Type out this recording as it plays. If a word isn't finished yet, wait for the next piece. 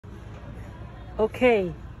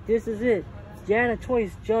Okay, this is it. Jada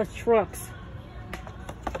Toys Just Trucks.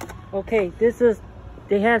 Okay,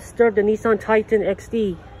 they have started the Nissan Titan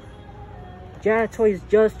XD. Jada Toys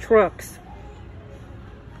Just Trucks.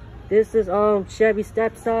 This is Chevy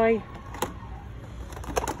step side.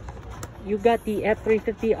 You got the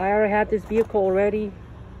F350. I already have this vehicle already.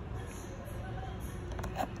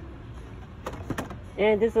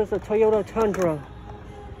 And this is a Toyota Tundra.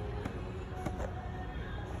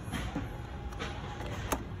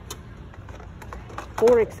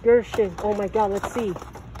 Ford Excursion. Oh my god, let's see.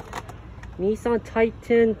 Nissan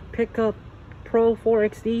Titan Pickup Pro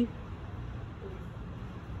 4XD.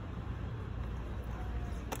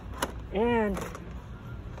 And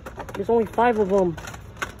there's only 5 of them.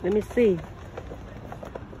 Let me see.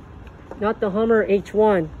 Not the Hummer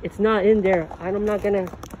H1. It's not in there. I'm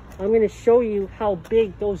gonna show you how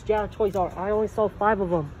big those Jada Toys are. I only saw 5 of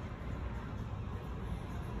them.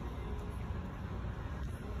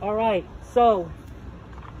 Alright, so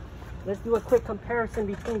let's do a quick comparison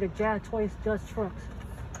between the Jada Toys Just Trucks.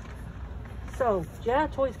 So,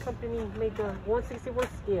 Jada Toys company made the 1/64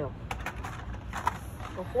 scale.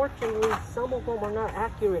 Unfortunately, some of them are not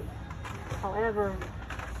accurate. However,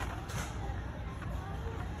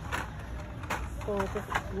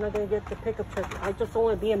 I'm not gonna get the pickup truck. I just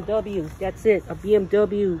own a BMW. That's it. A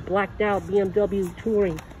BMW, blacked out BMW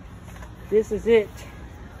Touring. This is it.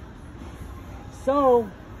 So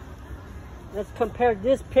let's compare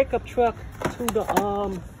this pickup truck to the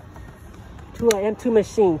M2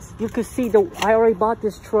 machines. You can see I already bought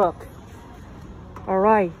this truck. All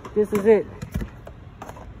right, this is it.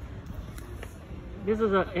 This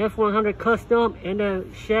is a F100 Custom and a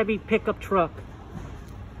Chevy pickup truck.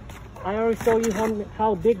 I already showed you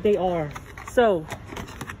how big they are. So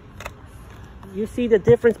you see the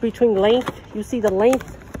difference between length. You see the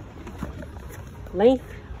length.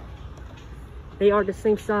 They are the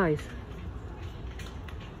same size.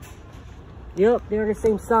 Yep, they're the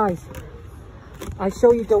same size. I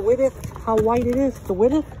show you the width, how wide it is, the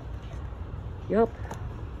width. Yep.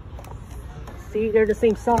 See, they're the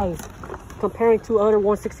same size comparing to other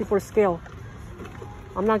 1/64 scale.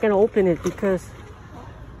 I'm not gonna open it because,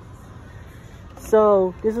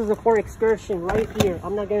 so this is a Ford Excursion right here.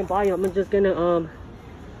 I'm not gonna buy it. I'm just gonna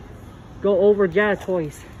go over Jada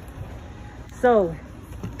Toys. So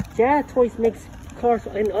Jada Toys makes cars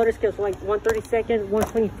in other scales like 1/32,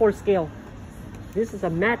 1/24 scale. This is a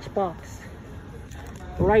Matchbox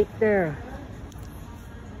right there.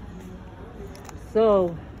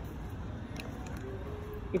 So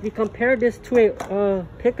if you compare this to a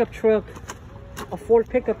pickup truck, a Ford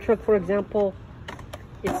pickup truck for example,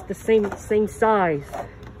 it's the same size.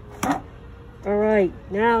 All right,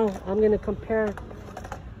 now I'm gonna compare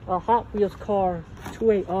a Hot Wheels car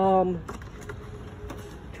to a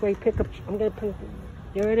pickup. I'm gonna put,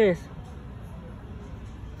 there it is.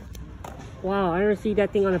 Wow, I don't see that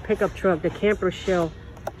thing on a pickup truck. The camper shell.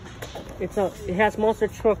 It has monster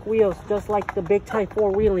truck wheels, just like the big time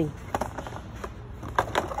 4-wheeling.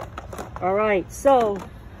 All right, so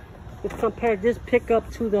let's compare this pickup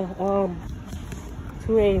to the oh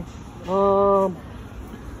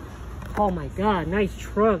my god, nice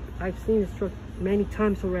truck. I've seen this truck many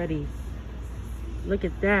times already. Look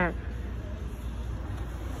at that.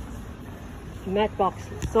 Matchbox.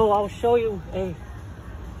 So I'll show you a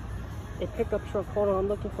pickup truck. Hold on, I'm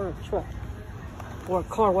looking for a truck or a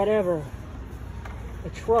car, whatever. A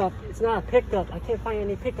truck. It's not a pickup. I can't find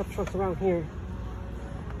any pickup trucks around here.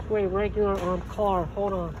 To a regular car.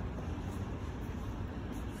 Hold on.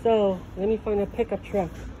 So let me find a pickup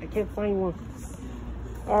truck. I can't find one.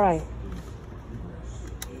 All right.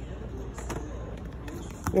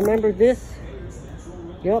 Remember this?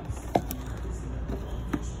 Yep.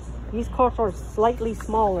 These cars are slightly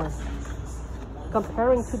smaller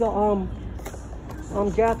comparing to the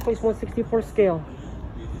Jada Toys 1/64 scale.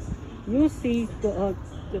 You see the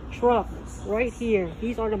truck right here.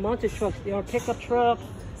 These are the monster trucks. They are pickup trucks,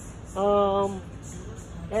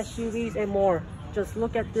 SUVs, and more. Just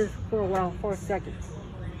look at this for a second.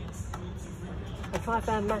 I tried to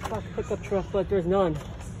find a Matchbox pickup truck, but there's none.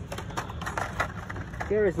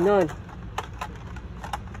 There is none.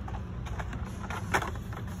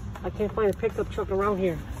 I can't find a pickup truck around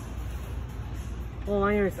here. Oh,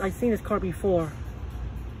 I've seen this car before.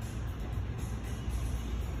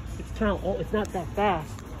 It's not that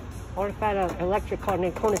fast. I already found an electric car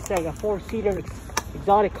named Koenigsegg, a 4-seater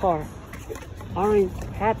exotic car. I already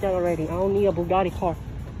had that already. I don't need a Bugatti car.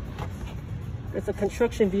 It's a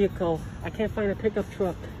construction vehicle. I can't find a pickup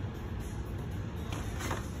truck.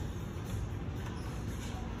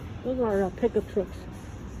 Those are pickup trucks.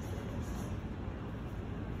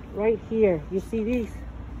 right here. You see these?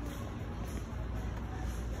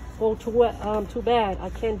 Oh, too bad. I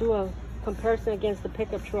can't do a comparison against the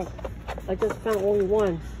pickup truck. I just found only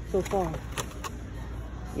one so far.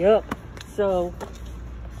 Yep. So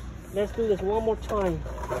let's do this one more time.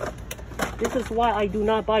 This is why I do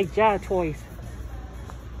not buy Jada Toys.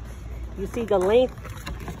 You see the length?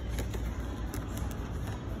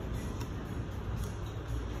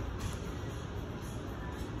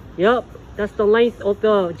 Yep, that's the length of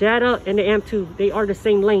the Jada and the M2. They are the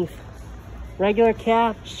same length. Regular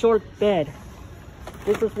cab, short bed.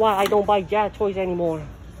 This is why I don't buy Jada Toys anymore.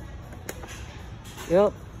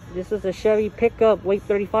 Yep, this is a Chevy pickup, weight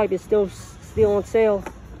 35. It's still on sale.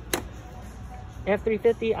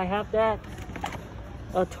 F350, I have that.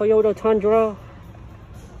 A Toyota Tundra.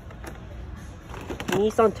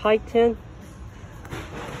 Nissan Titan.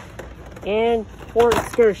 And Ford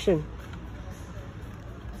Excursion.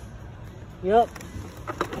 Yep,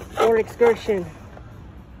 Ford Excursion.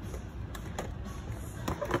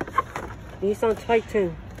 Nissan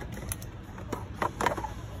Titan.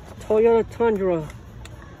 Toyota Tundra.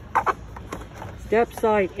 Step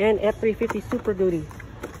side and F350 Super Duty.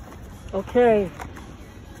 Okay.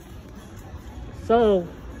 So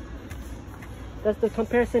that's the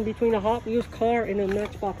comparison between a Hot Wheels car and a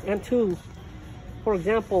Matchbox M2. For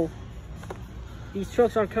example, these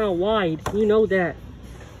trucks are kind of wide. You know that.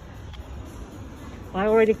 I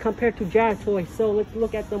already compared to Jada Toys, so let's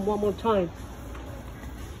look at them one more time.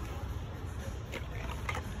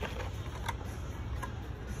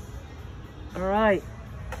 Alright.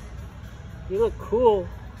 You look cool.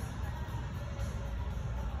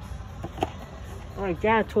 Alright,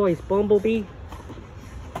 Jada Toys, Bumblebee.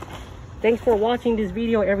 Thanks for watching this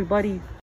video, everybody.